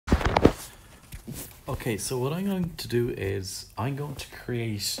Okay, so what I'm going to do is I'm going to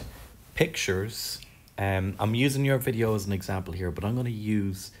create pictures. I'm using your video as an example here, but I'm going to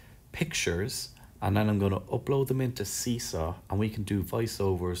use pictures and then I'm going to upload them into Seesaw and we can do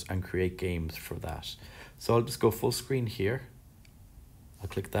voiceovers and create games for that. So I'll just go full screen here. I'll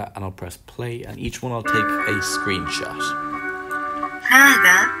click that and I'll press play and each one I'll take a screenshot.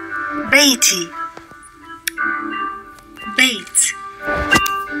 هذا بيتي بيت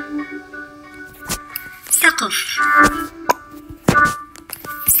سقف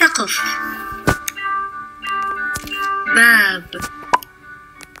سقف باب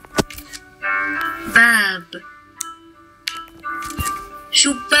باب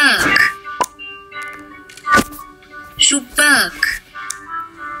شباك شباك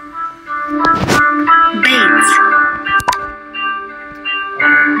بيت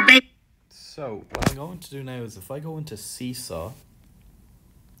بيت. So what I'm going to do now is if I go into Seesaw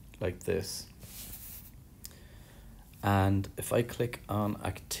like this, and if I click on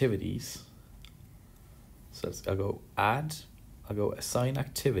activities, so I'll go add, I'll go assign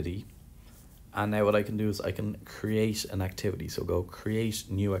activity, and now what I can do is I can create an activity. So go create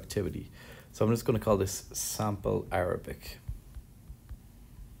new activity. So I'm just going to call this sample Arabic.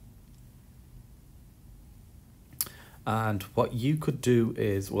 And what you could do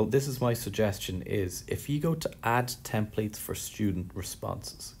is, well, this is my suggestion, is if you go to add templates for student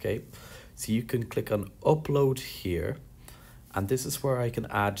responses, okay? So you can click on upload here, and this is where I can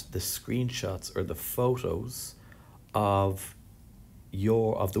add the screenshots or the photos of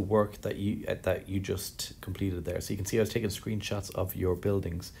the work that you just completed there. So you can see I was taking screenshots of your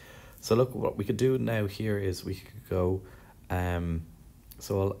buildings. So look, what we could do now here is we could go,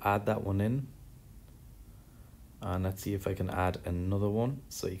 so I'll add that one in. And let's see if I can add another one.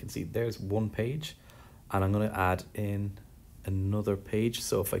 So you can see there's one page and I'm going to add in another page.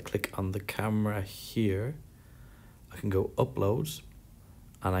 So if I click on the camera here, I can go upload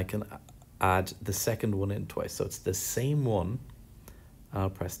and I can add the second one in twice. So it's the same one.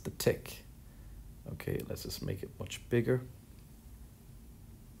 I'll press the tick. Okay, let's just make it much bigger.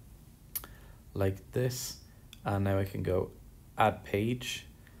 Like this. And now I can go add page.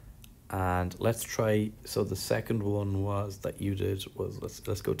 And let's try, so the second one was that you did was,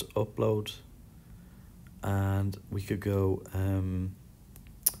 let's go to upload and we could go,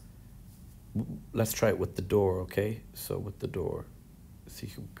 let's try it with the door, okay? So with the door, so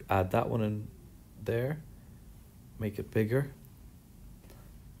you can add that one in there, make it bigger,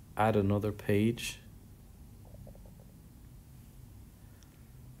 add another page.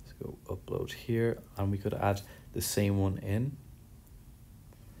 Let's go upload here and we could add the same one in.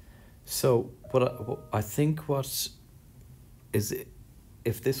 So what I think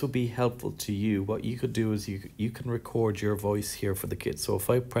if this would be helpful to you, what you could do is you can record your voice here for the kids. So if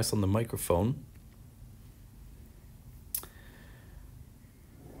I press on the microphone,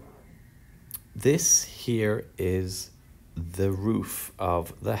 this here is the roof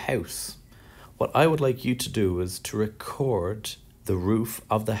of the house. What I would like you to do is to record the roof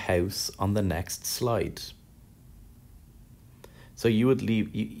of the house on the next slide. So you would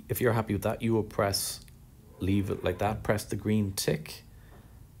leave, if you're happy with that, you will leave it like that, press the green tick.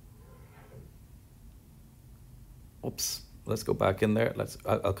 Oops, let's go back in there.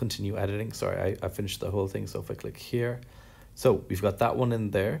 I'll continue editing. Sorry, I finished the whole thing. So if I click here, so we've got that one in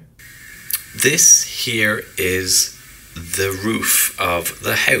there. This here is the roof of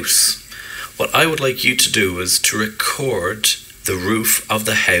the house. What I would like you to do is to record the roof of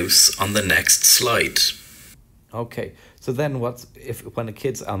the house on the next slide. Okay, so then when the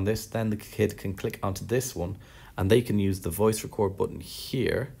kid's on this, then the kid can click onto this one and they can use the voice record button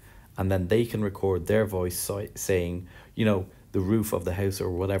here and then they can record their voice saying, you know, the roof of the house or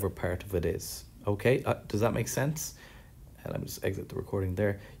whatever part of it is. Okay, does that make sense? And let me just exit the recording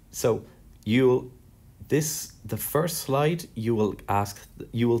there. So the first slide, you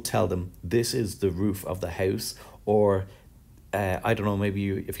will tell them this is the roof of the house, or I don't know, maybe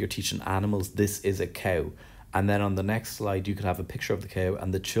if you're teaching animals, this is a cow. And then on the next slide, you could have a picture of the cow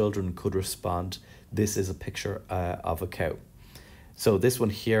and the children could respond, this is a picture of a cow. So this one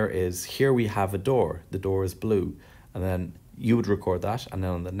here is, here we have a door. The door is blue. And then you would record that. And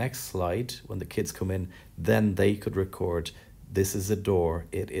then on the next slide, when the kids come in, then they could record, this is a door.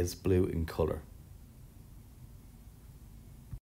 It is blue in color.